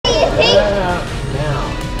See? Now.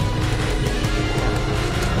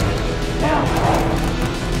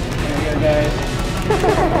 There you go, guys.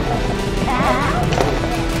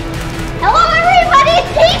 Hello everybody, it's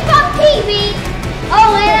Steve from TV.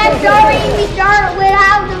 Oh, and I'm sorry we started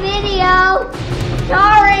without the video.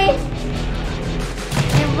 Sorry.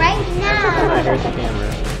 And right now. There's the camera.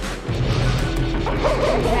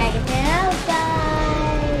 Right now,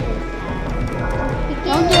 guys.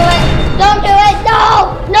 Don't do it. Don't do it.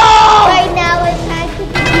 No. No. Right now it's time to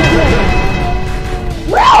begin.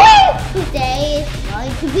 Really? Today is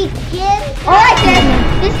going to begin. Alright then.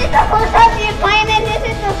 This is the first time you're playing and this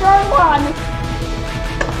is the third one.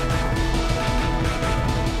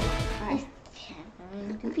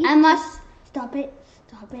 I must stop it.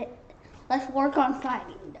 Stop it. Let's work on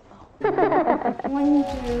fighting. One,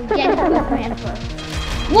 two, get the poop man first.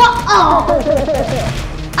 Whoa! Oh!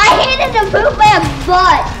 I hated the poop man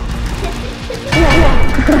butt.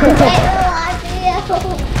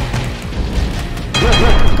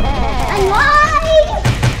 I'm lying.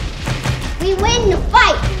 We win the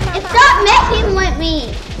fight. And stop messing with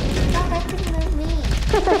me. Stop messing with me.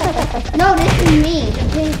 No, this is me.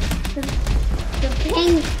 The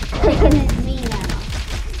pink chicken is me now.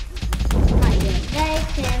 My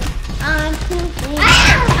invention. I'm too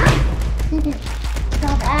big.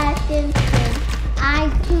 Stop acting. I'm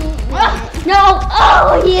too big. No!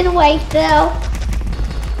 Oh, he hid away still.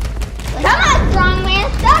 Come on, strong man.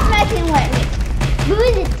 Stop messing with me.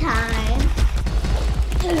 Boozy time.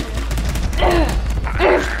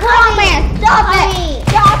 Strong man, stop it.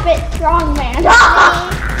 Stop it, strong man.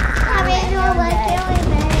 Stop it. No, let's do it,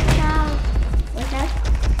 man.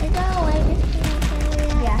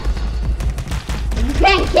 Yeah. You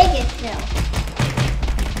can't kick it still.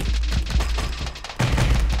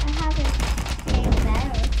 I haven't getting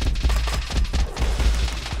better.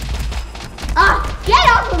 Ah, get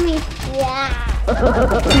off of me! Yeah.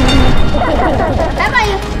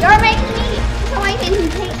 You're making me so I can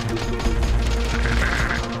take.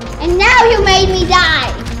 And now you made me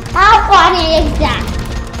die. How funny is that?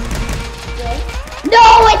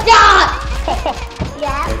 No, it's not.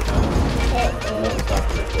 Yeah.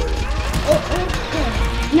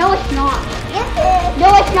 No, it's not. Yes, it is. No,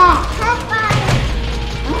 it's not. High five.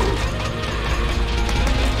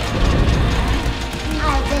 I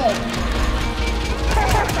did.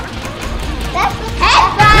 That's the head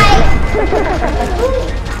fight.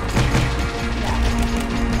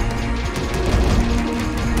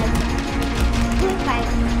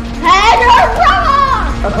 Head or wrong?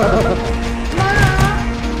 Mom,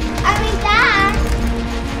 I mean Dad.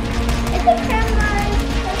 It's a camera.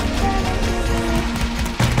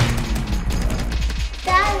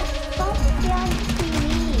 Dad, don't be on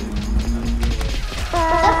TV.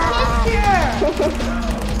 The picture.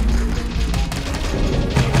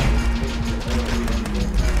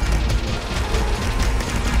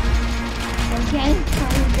 Okay,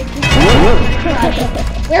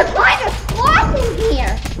 we're trying to squash in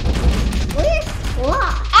here. We're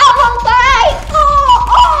squash. Apple fight! Oh,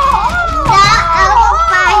 oh, oh! Not apple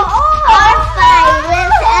fight. Our fight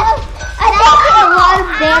with I think it was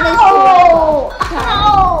damage.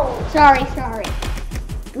 Sorry.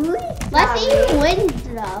 Let's see who wins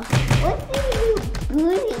though. Let's see who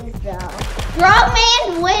wins though. Strongman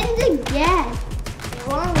wins again.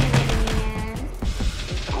 Strongman.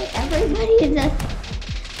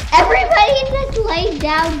 Everybody just laid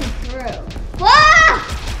down the through. Ah!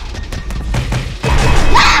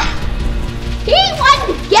 Ah! He won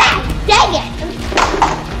again! Dang it!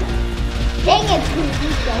 Dang it,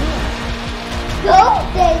 Pookie, dang it. Go,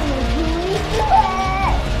 dang it, Pookie.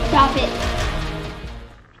 Stop it.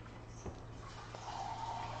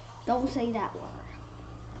 Don't say that word.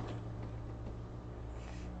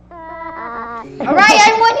 Alright, I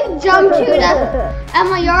want to jump to the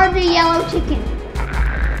yard the yellow chicken.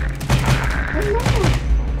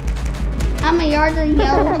 I'm a yard the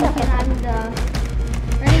yellow chicken. I'm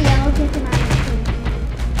the yellow chicken. I'm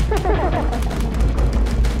the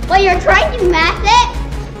king. Wait, you're trying to math it?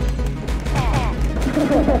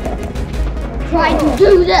 Trying to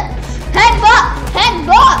do this. Headbutt!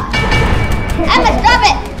 Emma, stop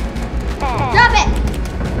it! Stop it!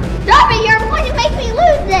 Stop it! You're going to make me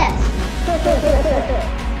lose this!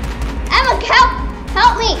 Emma, help!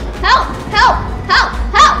 Help me! Help! Help!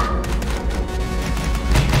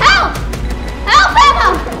 Emma!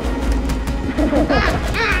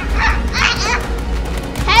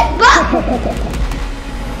 Headbutt!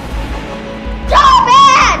 Stop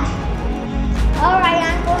it! Alright,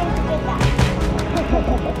 I'm going to get that.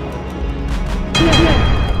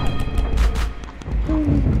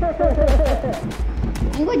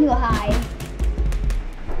 I'm going to hide.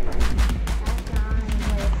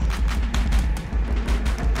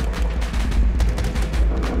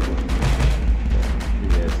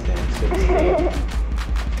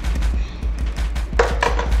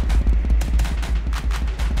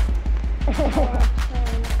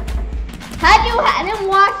 Have you hadn't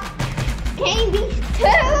watched Candies 2?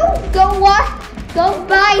 Go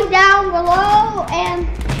buy down below and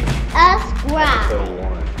subscribe.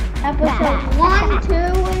 Episode 1, 2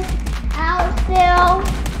 is out still.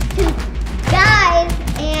 Guys,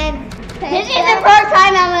 and this is the first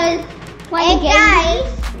time I was playing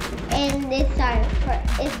games. And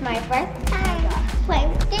it's my first time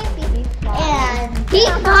playing games. And he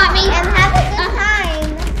taught me and have a good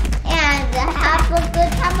time. And have a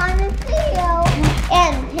good time on this video.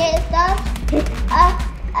 And hit the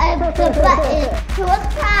button to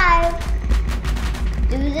subscribe.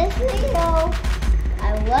 Do this video. I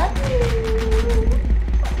love you.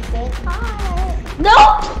 Say hi. No!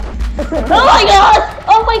 Oh my gosh!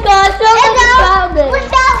 Oh my gosh! Somebody found it!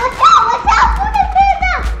 Watch out! Watch out! Watch out! Put it in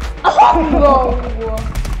there! Oh no!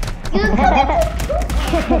 You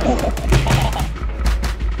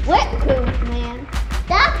Wet poop, man.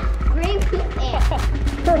 That's green poop, man.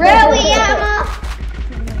 Really, Emma?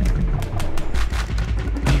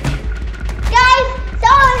 Guys,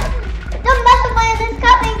 the muscle man is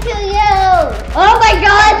coming to you! Oh my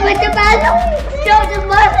god, with the muscle! So the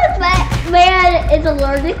muscle man is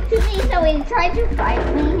allergic to me, so he tried to fight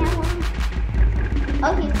me.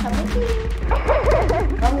 Oh, he's coming to you.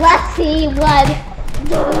 Well, let's see what...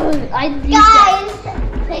 Guys,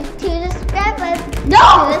 click to the subscribe button. No!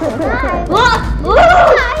 To subscribe. Bye!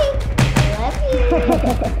 I love you.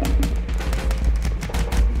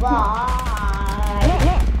 Bye.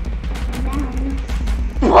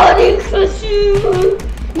 Buddy Cashew!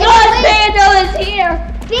 Matt Santa is here!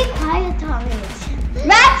 Be quiet, Tommy.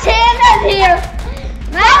 Matt Santa's here!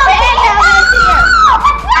 Matt Santa is here!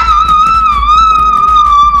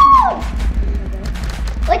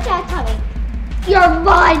 Watch out, Tommy. You're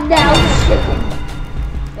mine now, chicken.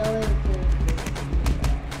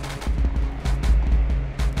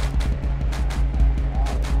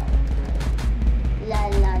 La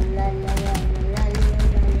la la la la la la.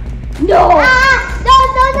 No!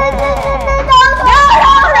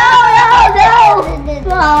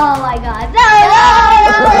 Oh my god.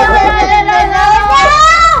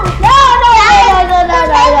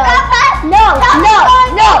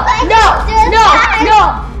 No.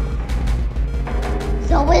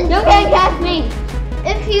 So when you can't catch me.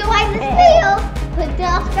 If you like this video, click the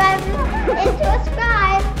subscribe and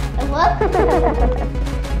subscribe. And look.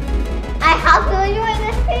 I hope you enjoy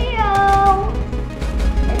this video.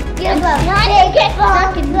 Give a big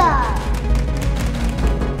thumbs up.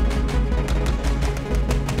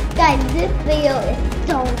 Guys, this video is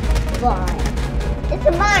so fun. It's a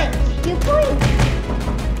mine. You point.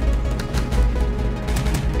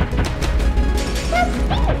 That's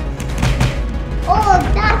pink. Oh,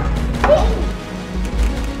 that's pink.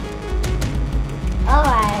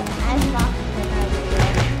 Alright, I'm not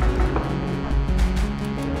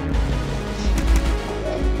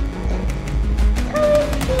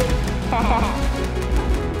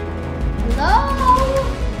Hello?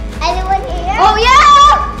 Anyone here? Oh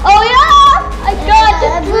yeah! Oh yeah! I got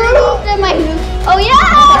the fruits in my hoop. Oh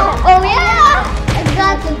yeah! Oh yeah! I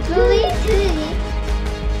got the fruits too.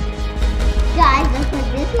 Guys, look at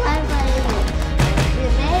this one.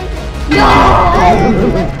 No!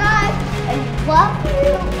 Guys, I love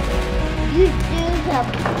you. You do the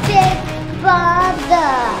big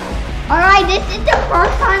brother. Alright, this is the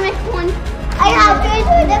first time I have to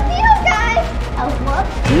enjoy the video, guys. I love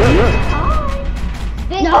you.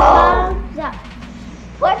 Big thumbs up.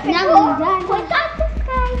 Put that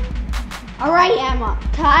subscribe. Alright, Emma.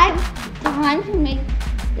 Time to make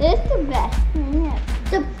this the best thing ever.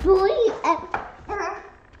 The bully ever.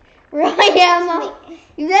 Right, Emma?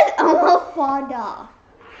 You just almost fall off.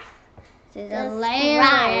 This is hilarious.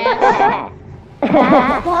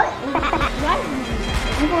 What?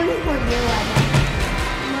 I'm going for you, Emma.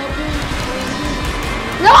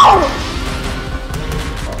 No!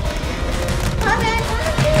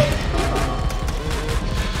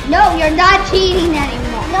 No, you're not cheating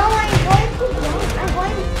anymore. No, I'm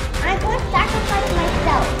going to sacrifice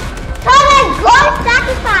myself. Come on, go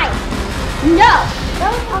sacrifice. No.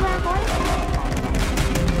 Don't come on, go sacrifice.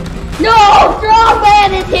 No, Strong Man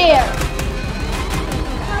is here.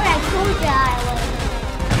 Come on, I told you I was.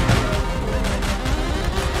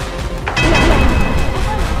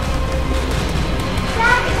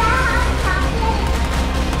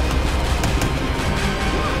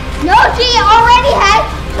 No, she already had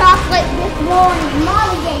chocolate this morning.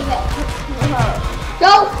 Mommy gave it to her. So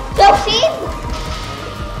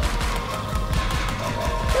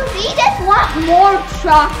she just wants more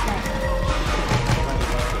chocolate.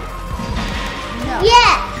 No.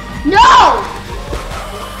 Yes. No.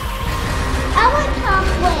 I want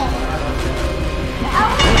chocolate.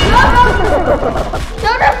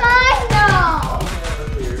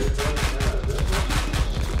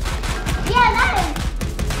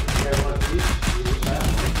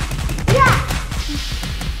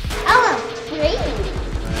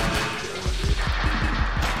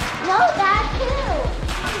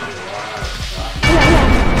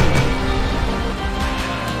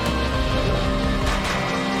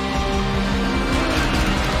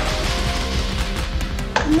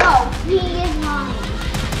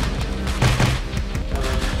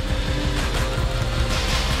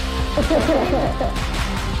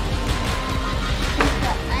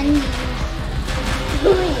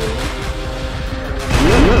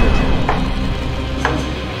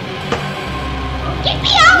 Get me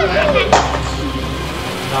out of here!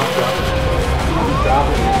 Stop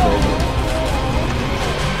dropping it.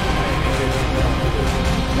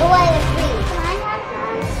 No way to freeze. Can I have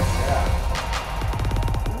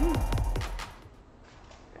some?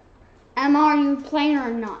 Emma, are you playing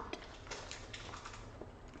or not?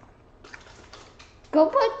 Go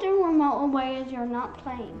put the remote away as you're not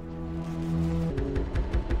playing.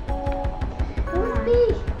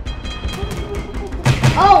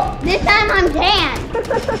 Oh, this time I'm tan.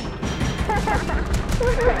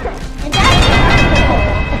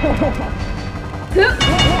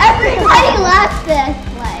 Everybody left this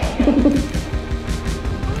way.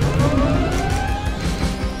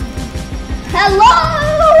 Hello,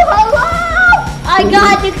 hello. I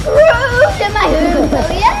got the grooves in my hooves, oh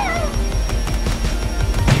yeah.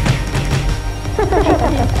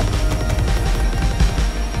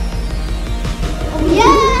 Oh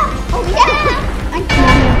yeah, oh yeah. I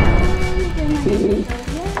got grooves in my hooves, oh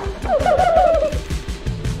yeah.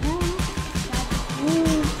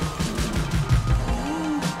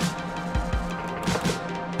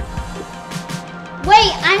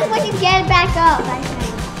 Wait, I'm going to get it back up, I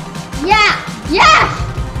think. Yeah, yes!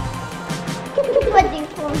 What do you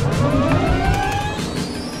call it?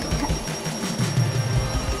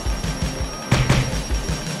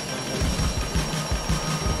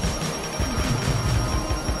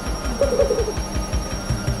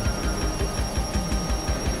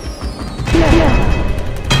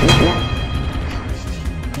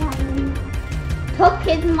 Took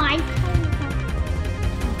his mic.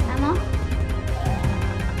 Emma?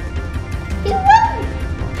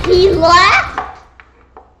 He left?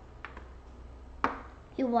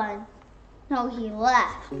 He won. No, he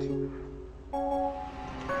left. I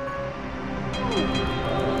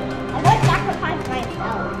would sacrifice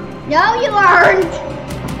myself. No, you aren't.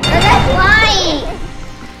 You're just lying.